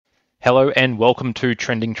Hello and welcome to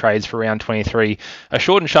Trending Trades for round 23, a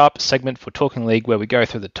short and sharp segment for Talking League where we go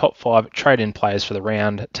through the top 5 trade-in players for the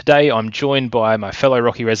round. Today I'm joined by my fellow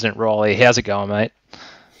Rocky resident Riley. How's it going, mate?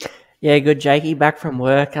 Yeah, good, Jakey. Back from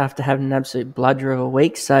work after having an absolute bludger of a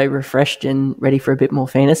week, so refreshed and ready for a bit more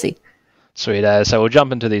fantasy. Sweet as. So we'll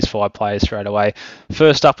jump into these 5 players straight away.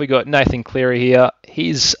 First up, we got Nathan Cleary here.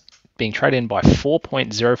 He's being traded in by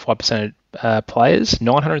 4.05% of players,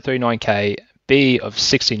 939k, B of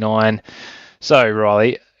 69. So,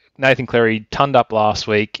 Riley, Nathan Cleary turned up last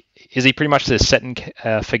week. Is he pretty much the set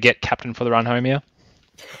and forget captain for the run home here?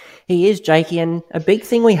 He is, Jakey, and a big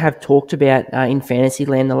thing we have talked about in fantasy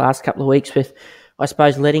land the last couple of weeks with, I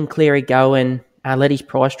suppose, letting Cleary go and let his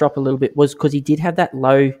price drop a little bit was because he did have that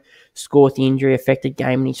low score with the injury-affected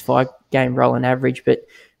game in his 5-game rolling average. But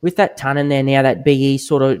with that ton in there now, that BE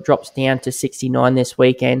sort of drops down to 69 this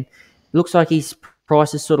weekend. It looks like his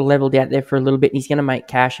price is sort of leveled out there for a little bit, and he's going to make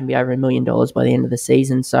cash and be over $1 million by the end of the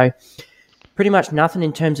season. So pretty much nothing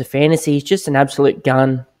in terms of fantasy. He's just an absolute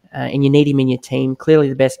gun, and you need him in your team. Clearly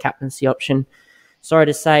the best captaincy option. Sorry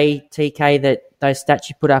to say, TK, that those stats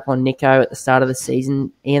you put up on Nico at the start of the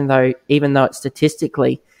season, even though it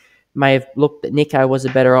statistically may have looked that Nico was a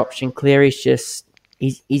better option, Cleary's just,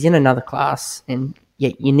 he's in another class, and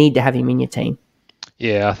yeah, you need to have him in your team.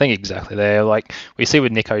 Yeah, I think exactly there. Like we see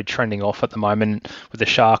with Nico trending off at the moment with the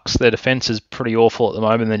Sharks, their defense is pretty awful at the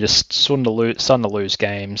moment. They're just starting to lose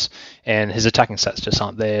games, and his attacking stats just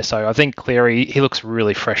aren't there. So I think Cleary, he looks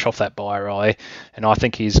really fresh off that bye, Riley, and I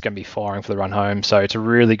think he's going to be firing for the run home. So it's a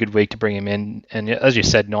really good week to bring him in. And as you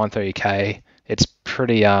said, 930k, it's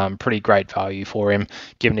pretty great value for him,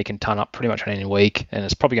 given he can ton up pretty much on any week, and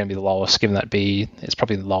it's probably going to be the lowest, given that it's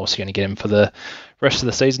probably the lowest you're going to get him for the rest of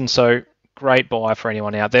the season. So great buy for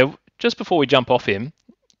anyone out there. Just before we jump off him,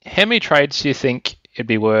 how many trades do you think it'd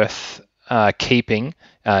be worth keeping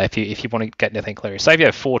if you want to get Nathan Cleary? Say if you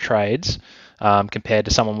have 4 trades compared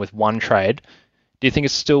to someone with 1 trade, do you think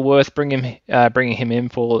it's still worth bringing him in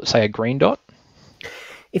for, say, a green dot?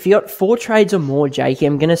 If you got 4 trades or more, Jake,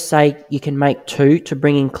 I'm going to say you can make 2 to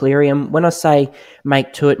bring in Cleary. And when I say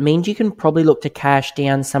make 2, it means you can probably look to cash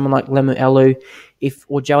down someone like Lemuelu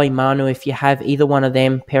or Joey Manu if you have either one of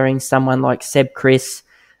them pairing someone like Seb Chris,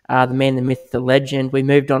 the man, the myth, the legend. We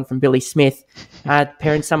moved on from Billy Smith,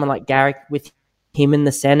 pairing someone like Garrick with him in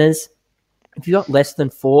the centres. If you got less than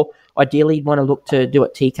 4, ideally you'd want to look to do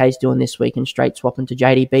what TK's doing this week and straight swap into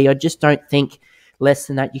JDB. I just don't think less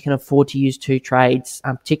than that you can afford to use 2 trades,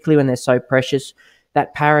 particularly when they're so precious.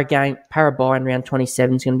 That para buy in round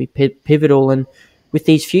 27 is going to be pivotal, and with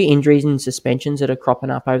these few injuries and suspensions that are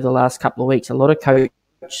cropping up over the last couple of weeks, a lot of coaches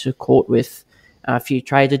are caught with a few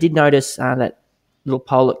trades. I did notice that little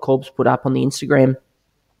poll that Corbs put up on the Instagram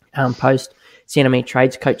post, seeing how many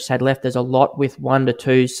trades coaches had left. There's a lot with 1 to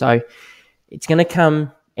 2, so it's going to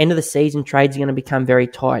come, end of the season, trades are going to become very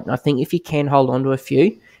tight. And I think if you can hold on to a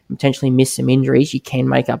few, potentially miss some injuries, you can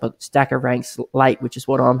make up a stack of ranks late, which is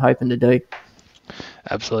what I'm hoping to do.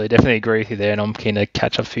 Absolutely, definitely agree with you there, and I'm keen to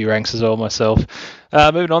catch up a few ranks as well myself.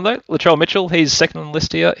 Moving on though, Latrell Mitchell, he's second on the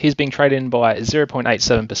list here. He's being traded in by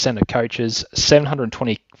 0.87% of coaches,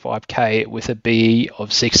 725k with a BE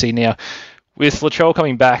of 60. Now, with Latrell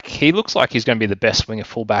coming back, he looks like he's going to be the best winger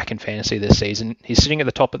fullback in fantasy this season. He's sitting at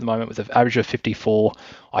the top at the moment with an average of 54.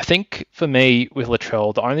 I think for me, with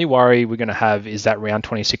Latrell, the only worry we're going to have is that round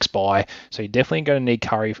 26 bye. So you're definitely going to need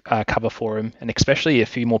cover for him, and especially a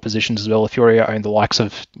few more positions as well. If you already own the likes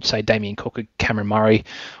of, say, Damien Cook or Cameron Murray.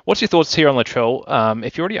 What's your thoughts here on Latrell?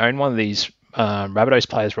 If you already own one of these Rabbitohs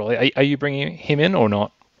players, Rolly, are you bringing him in or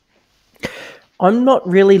not? I'm not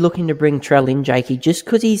really looking to bring Trell in, Jakey, just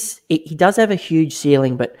because he does have a huge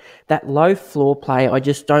ceiling, but that low floor play, I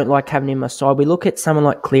just don't like having him on my side. We look at someone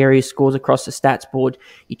like Cleary who scores across the stats board.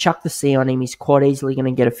 You chuck the C on him, he's quite easily going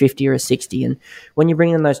to get a 50 or a 60. And when you bring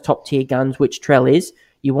in those top tier guns, which Trell is,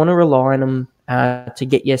 you want to rely on him to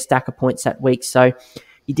get your stack of points that week. So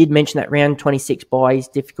you did mention that round 26 bye is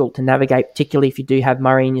difficult to navigate, particularly if you do have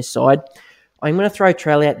Murray in your side. I'm going to throw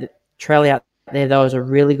Trell out there, though, is a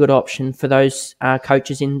really good option for those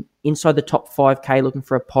coaches inside the top 5k looking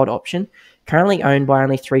for a pod option. Currently owned by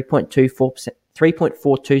only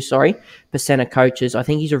 3.42% of coaches. I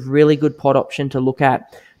think he's a really good pod option to look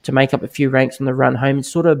at to make up a few ranks on the run home. It's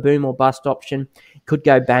sort of a boom or bust option. Could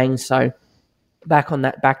go bang. So back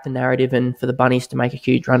to narrative and for the Bunnies to make a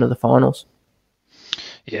huge run to the finals.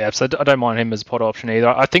 Yeah, so I don't mind him as a pod option either.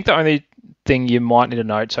 I think the only thing you might need to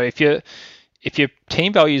note, so if if your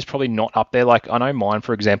team value is probably not up there, like I know mine,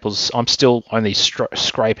 for example, I'm still only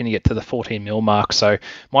scraping to get to the 14 mil mark. So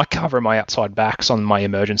my cover and my outside backs on my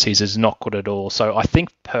emergencies is not good at all. So I think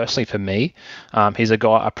personally for me, he's a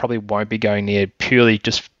guy I probably won't be going near purely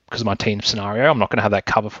just because of my team scenario. I'm not going to have that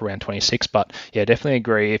cover for round 26, but yeah, definitely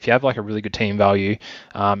agree. If you have like a really good team value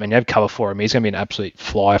and you have cover for him, he's going to be an absolute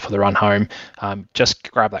flyer for the run home.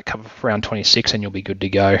 Just grab that cover for round 26 and you'll be good to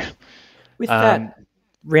go. With that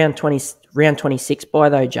round 26 by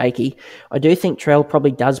though, Jakey, I do think Trell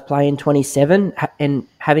probably does play in 27, and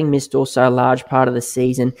having missed also a large part of the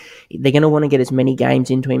season, they're going to want to get as many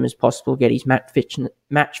games into him as possible, get his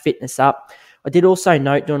match fitness up. I did also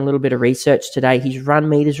note, doing a little bit of research today, his run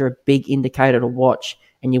meters are a big indicator to watch,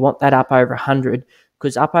 and you want that up over 100,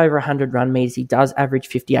 because up over 100 run meters, he does average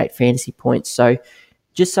 58 fantasy points. So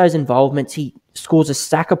just those involvements, he scores a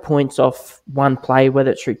stack of points off one play,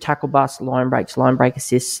 whether it's through tackle bust, line break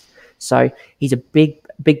assists. So he's a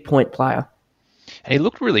big point player. And he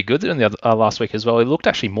looked really good in the last week as well. He looked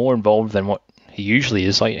actually more involved than what he usually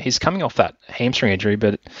is. Like, he's coming off that hamstring injury,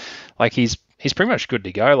 but like he's pretty much good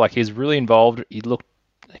to go. Like, he's really involved. He looked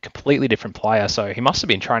a completely different player. So he must have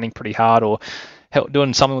been training pretty hard, or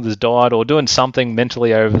doing something with his diet, or doing something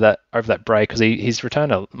mentally over that break, because he's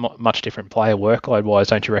returned a much different player workload wise,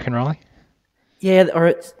 don't you reckon, Riley?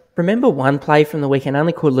 Yeah, remember one play from the weekend? I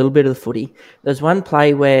only caught a little bit of the footy. There's one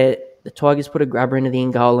play where the Tigers put a grubber into the in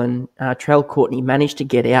goal, and Trell caught, and he managed to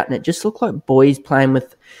get out, and it just looked like boys playing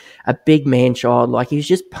with a big man child. Like, he was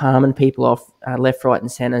just palming people off left, right,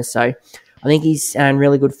 and centre. So I think he's in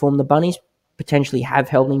really good form. The Bunnies potentially have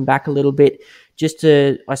held him back a little bit, just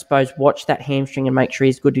to, I suppose, watch that hamstring and make sure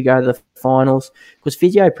he's good to go to the finals. Because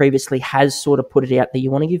physio previously has sort of put it out there, you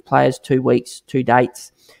want to give players 2 weeks, 2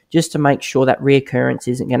 dates, just to make sure that reoccurrence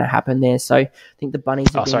isn't going to happen there. So I think the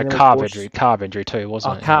Bunnies have been really calf injury too,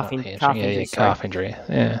 wasn't it? Calf injury.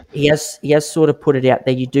 Yeah. He has sort of put it out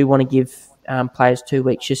there. You do want to give players 2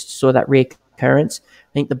 weeks just to sort of that reoccurrence.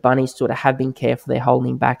 I think the Bunnies sort of have been careful. They're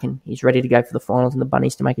holding him back, and he's ready to go for the finals, and the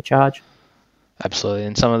Bunnies to make a charge. Absolutely,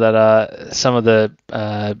 and some of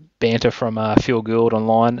the banter from Phil Gould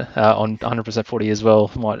online on 100% Footy as well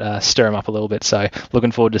might stir him up a little bit. So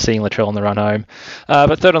looking forward to seeing Latrell on the run home.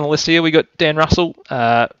 But third on the list here, we got Dan Russell,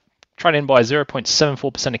 trade in by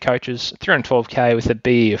 0.74% of coaches, 312k with a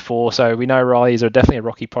BE of 4. So we know Riley's are definitely a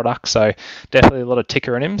Rocky product, so definitely a lot of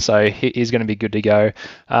ticker in him. So he's going to be good to go.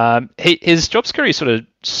 His job security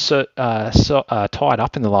sort of tied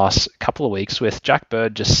up in the last couple of weeks with Jack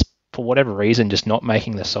Bird just, for whatever reason, just not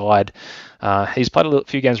making the side. He's played a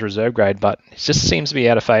few games reserve grade, but it just seems to be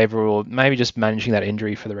out of favour, or maybe just managing that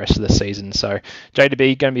injury for the rest of the season. So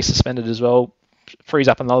JDB going to be suspended as well. Frees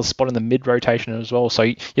up another spot in the mid-rotation as well. So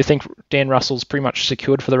you think Dan Russell's pretty much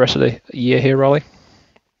secured for the rest of the year here, Riley?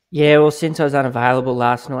 Yeah, well, since I was unavailable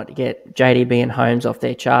last night to get JDB and Holmes off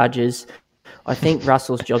their charges, I think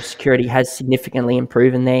Russell's job security has significantly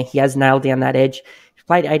improved in there. He has nailed down that edge. He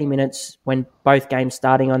played 80 minutes when both games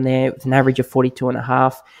starting on there with an average of 42.5. I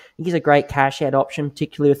think he's a great cash-out option,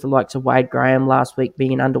 particularly with the likes of Wade Graham last week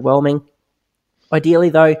being underwhelming. Ideally,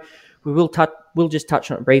 though, we'll just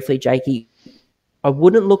touch on it briefly, Jakey. I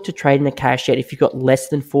wouldn't look to trade in a cash out if you've got less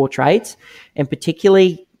than 4 trades, and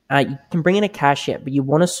particularly you can bring in a cash out, but you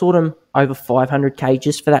want to sort them over 500k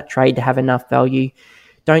just for that trade to have enough value.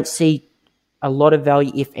 Don't see a lot of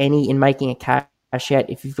value, if any, in making a cash out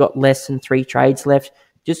if you've got less than 3 trades left,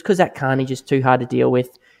 just because that carnage is too hard to deal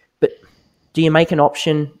with. But do you make an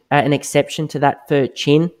option, an exception to that for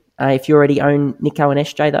Chin if you already own Nico and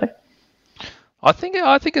SJ though? I think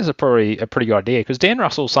it's a pretty good idea, because Dan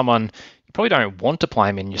Russell's someone you probably don't want to play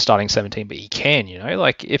him in your starting 17, but you can,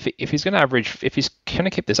 like if he's going to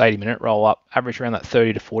keep this 80-minute roll up, average around that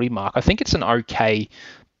 30 to 40 mark, I think it's an okay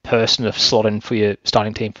person to slot in for your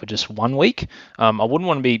starting team for just 1 week. I wouldn't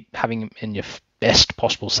want to be having him in your best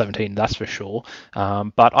possible 17, that's for sure.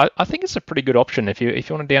 But I think it's a pretty good option if you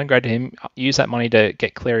want to downgrade to him. Use that money to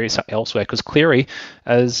get Cleary elsewhere, because Cleary,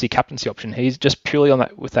 as your captaincy option, he's just purely on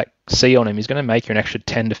that with that C on him. He's going to make you an extra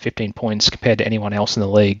 10 to 15 points compared to anyone else in the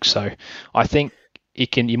league. So I think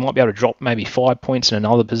you might be able to drop maybe 5 points in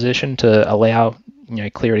another position to allow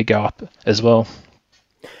Cleary to go up as well.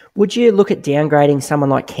 Would you look at downgrading someone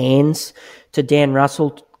like Hands to Dan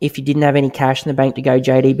Russell if you didn't have any cash in the bank to go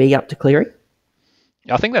JDB up to Cleary?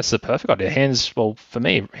 I think that's the perfect idea. For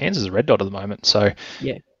me, Hands is a red dot at the moment. So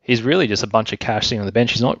yeah, he's really just a bunch of cash sitting on the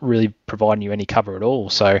bench. He's not really providing you any cover at all.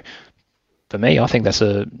 So for me, I think that's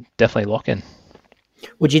a definitely lock-in.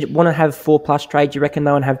 Would you want to have 4+ trades, you reckon,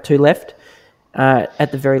 though, and have 2 left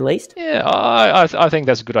at the very least? Yeah, I think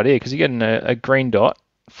that's a good idea, because you're getting a green dot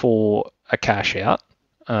for a cash out.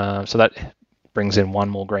 So that brings in one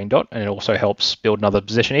more green dot, and it also helps build another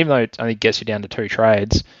position. Even though it only gets you down to 2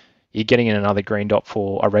 trades, you're getting in another green dot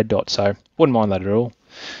for a red dot, so wouldn't mind that at all.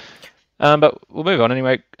 But we'll move on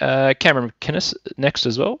anyway. Cameron McInnes next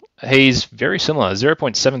as well. He's very similar,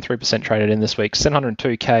 0.73% traded in this week,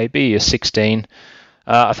 702k, BE is 16.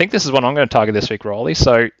 I think this is one I'm going to target this week, Riley.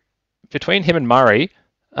 So between him and Murray,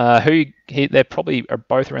 they're probably are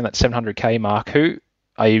both around that 700k mark. Who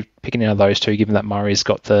are you picking out of those two, given that Murray's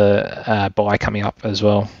got the bye coming up as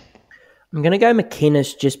well? I'm going to go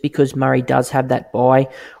McInnes just because Murray does have that bye.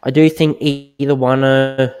 I do think either one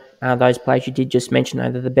of those players you did just mention,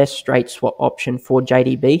 though, they're the best straight swap option for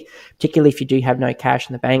JDB, particularly if you do have no cash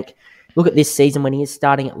in the bank. Look at this season when he is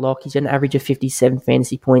starting at lock. He's got an average of 57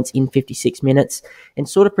 fantasy points in 56 minutes and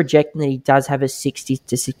sort of projecting that he does have a 60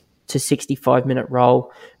 to 65 minute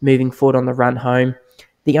role moving forward on the run home.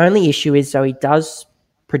 The only issue is, though, he does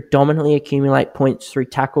predominantly accumulate points through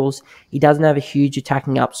tackles. He doesn't have a huge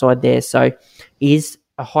attacking upside there, so he is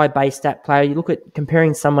a high base stat player. You look at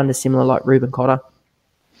comparing someone to similar like Ruben Cotter.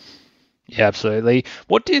 Yeah, absolutely.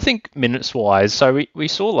 What do you think minutes-wise? So we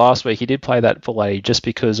saw last week he did play that full 80 just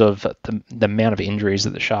because of the amount of injuries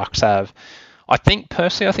that the Sharks have. I think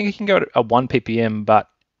he can go to a 1 ppm, but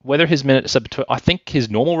whether his minutes are between, I think his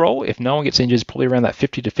normal role, if no one gets injured, is probably around that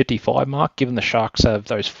 50 to 55 mark, given the Sharks have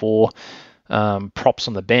those 4 props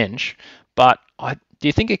on the bench. But do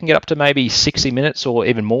you think he can get up to maybe 60 minutes or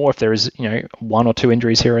even more if there is 1 or 2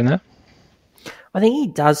 injuries here and there? I think he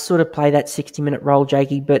does sort of play that 60-minute role,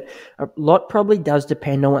 Jakey, but a lot probably does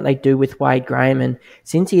depend on what they do with Wade Graham. And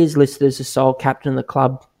since he is listed as the sole captain of the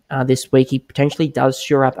club this week, he potentially does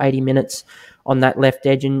shore up 80 minutes on that left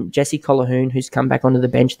edge. And Jesse Colquhoun, who's come back onto the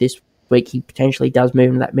bench this week, he potentially does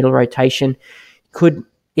move in that middle rotation. Could,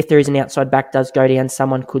 if there is an outside back does go down,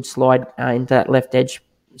 someone could slide into that left edge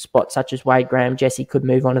spot, such as Wade Graham. Jesse could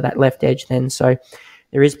move onto that left edge then. So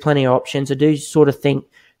there is plenty of options. I do sort of think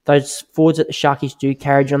those forwards that the Sharkies do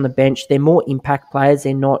carry on the bench, they're more impact players.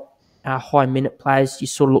 They're not high-minute players. You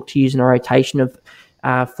sort of look to use in a rotation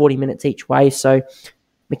of 40 minutes each way. So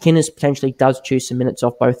McInnes potentially does choose some minutes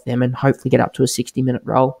off both of them and hopefully get up to a 60-minute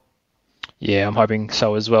role. Yeah, I'm hoping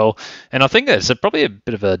so as well. And I think there's probably a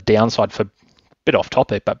bit of a downside for, a bit off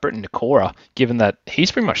topic, but Briton Nikora, given that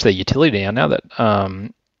he's pretty much their utility now that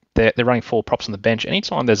they're running 4 props on the bench.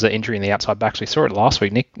 Anytime there's an injury in the outside backs, we saw it last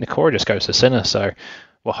week, Nikora just goes to centre. So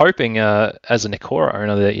we're hoping as a Nikora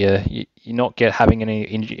owner that you're not having any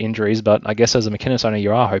injuries, but I guess as a McInnes owner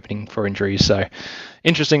you are hoping for injuries. So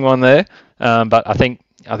interesting one there. But I think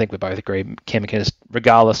we both agree Cam McInnes,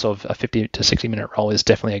 regardless of a 50 to 60 minute role, is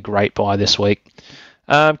definitely a great buy this week.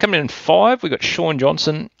 Coming in 5, we've got Shaun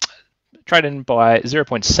Johnson, traded in by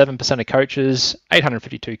 0.7% of coaches,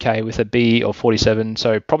 852k with a B of 47.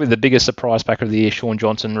 So probably the biggest surprise pack of the year, Shaun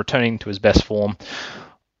Johnson returning to his best form.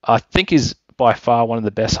 I think he's by far one of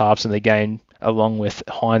the best halves in the game, along with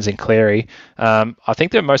Hines and Cleary. I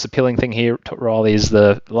think the most appealing thing here, Riley, is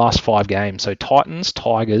the last 5 games. So Titans,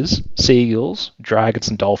 Tigers, Seagulls, Dragons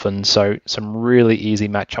and Dolphins. So some really easy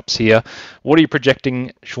matchups here. What are you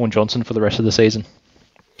projecting Shaun Johnson for the rest of the season?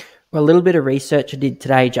 Well, a little bit of research I did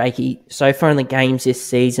today, Jakey. So far in the games this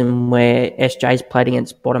season where SJ's played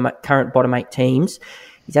against current bottom 8 teams,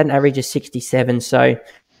 he's had an average of 67. So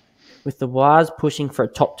with the Wars pushing for a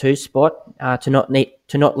top 2 spot to not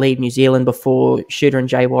leave New Zealand before Shooter and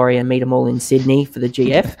Jay Warrior meet them all in Sydney for the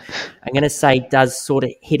GF, I'm going to say does sort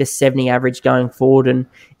of hit a 70 average going forward and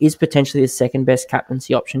is potentially the second best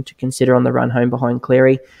captaincy option to consider on the run home behind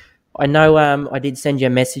Cleary. I know I did send you a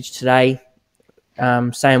message today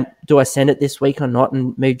saying, do I send it this week or not,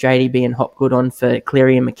 and move JDB and Hopgood on for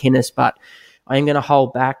Cleary and McInnes, but I am going to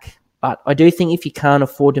hold back. But I do think if you can't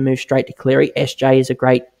afford to move straight to Cleary, SJ is a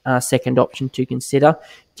great second option to consider,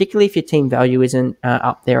 particularly if your team value isn't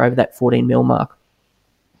up there over that 14 mil mark.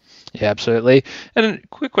 Yeah, absolutely. And a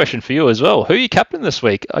quick question for you as well. Who are you captain this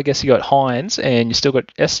week? I guess you got Hines and you still got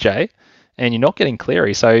SJ and you're not getting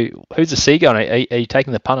Cleary. So who's the C going? Are you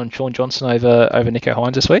taking the punt on Shaun Johnson over Nico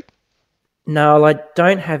Hines this week? No, I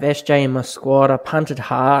don't have SJ in my squad. I punted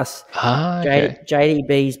Haas. Okay.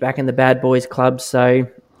 JDB's back in the bad boys club, so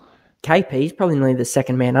KP's probably nearly the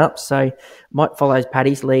second man up, so might follow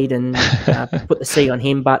Paddy's lead and put the C on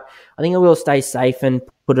him. But I think I will stay safe and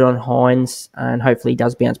put it on Hines, and hopefully he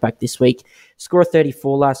does bounce back this week. Score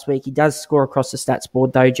 34 last week. He does score across the stats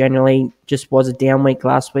board, though, generally. Just was a down week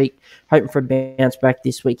last week. Hoping for a bounce back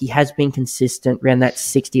this week. He has been consistent around that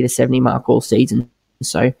 60 to 70 mark all season.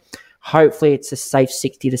 So hopefully it's a safe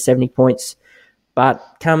 60 to 70 points. But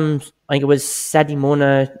I think it was Saturday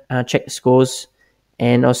morning, check the scores,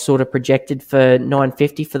 and I was sort of projected for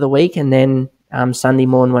 950 for the week, and then Sunday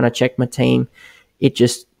morning when I checked my team. It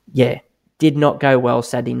just, did not go well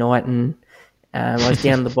Saturday night, and I was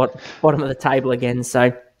down the bottom of the table again.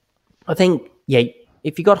 So I think,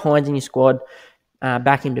 if you got Hines in your squad,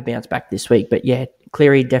 back him to bounce back this week. But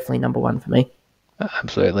Cleary definitely number one for me.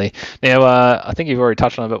 Absolutely. Now, I think you've already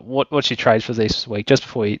touched on it, but what's your trades for this week? Just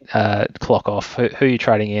before we clock off, who are you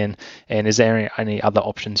trading in, and is there any other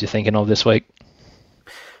options you're thinking of this week?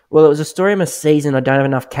 Well, it was a story of my season. I don't have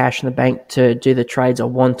enough cash in the bank to do the trades I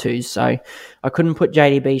want to, so I couldn't put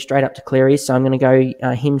JDB straight up to Cleary, so I'm going to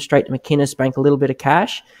go him straight to McInnes, bank a little bit of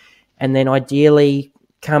cash, and then ideally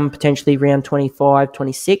come potentially round 25,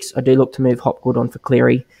 26, I do look to move Hopgood on for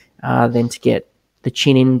Cleary, then to get the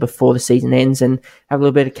chin in before the season ends and have a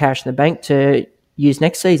little bit of cash in the bank to use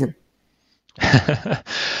next season.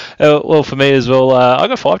 Well, for me as well, I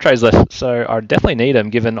got 5 trades left, so I definitely need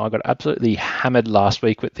them, given I got absolutely hammered last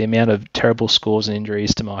week with the amount of terrible scores and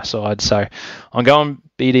injuries to my side. So I'm going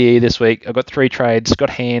BDE this week. I've got 3 trades,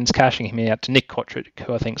 got hands, cashing him out to Nick Kotrick,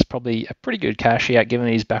 who I think is probably a pretty good cash out, given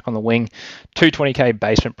he's back on the wing. 220k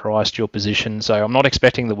basement price, dual position, so I'm not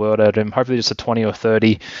expecting the world out of him. Hopefully just a 20 or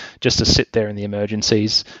 30 just to sit there in the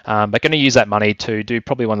emergencies. But going to use that money to do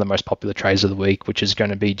probably one of the most popular trades of the week, which is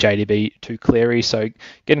going to be JDB to Cleary. So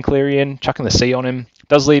getting Cleary in, chucking the C on him,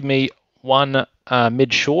 does leave me one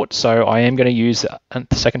mid short, so I am going to use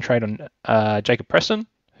the second trade on Jacob Preston,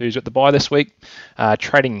 who's at the bye this week.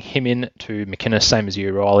 Trading him in to McInnes, same as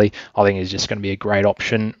you, Riley. I think he's just going to be a great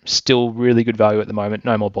option. Still really good value at the moment.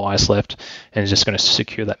 No more bias left, and is just going to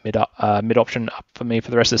secure that mid option up for me for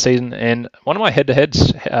the rest of the season. And one of my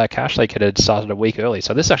head-to-heads, Cash Lake had started a week early,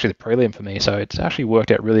 so this is actually the prelim for me. So it's actually worked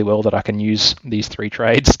out really well that I can use these 3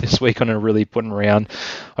 trades this week on a really putting round.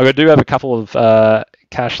 I do have a couple of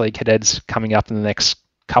Cash League heads coming up in the next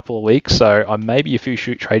couple of weeks, so I may be a few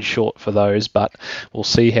trades short for those, but we'll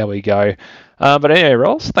see how we go. But anyway,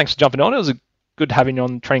 Rolls, thanks for jumping on. It was good having you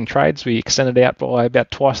on Training Trades. We extended out by about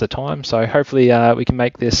twice the time, so hopefully we can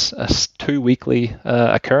make this a 2 weekly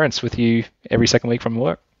occurrence with you every second week from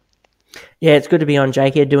work. Yeah, it's good to be on,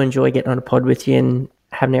 Jake. I do enjoy getting on a pod with you and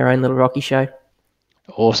having our own little Rocky show.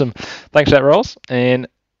 Awesome. Thanks for that, Rolls, and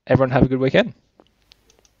everyone have a good weekend.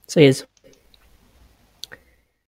 See yous.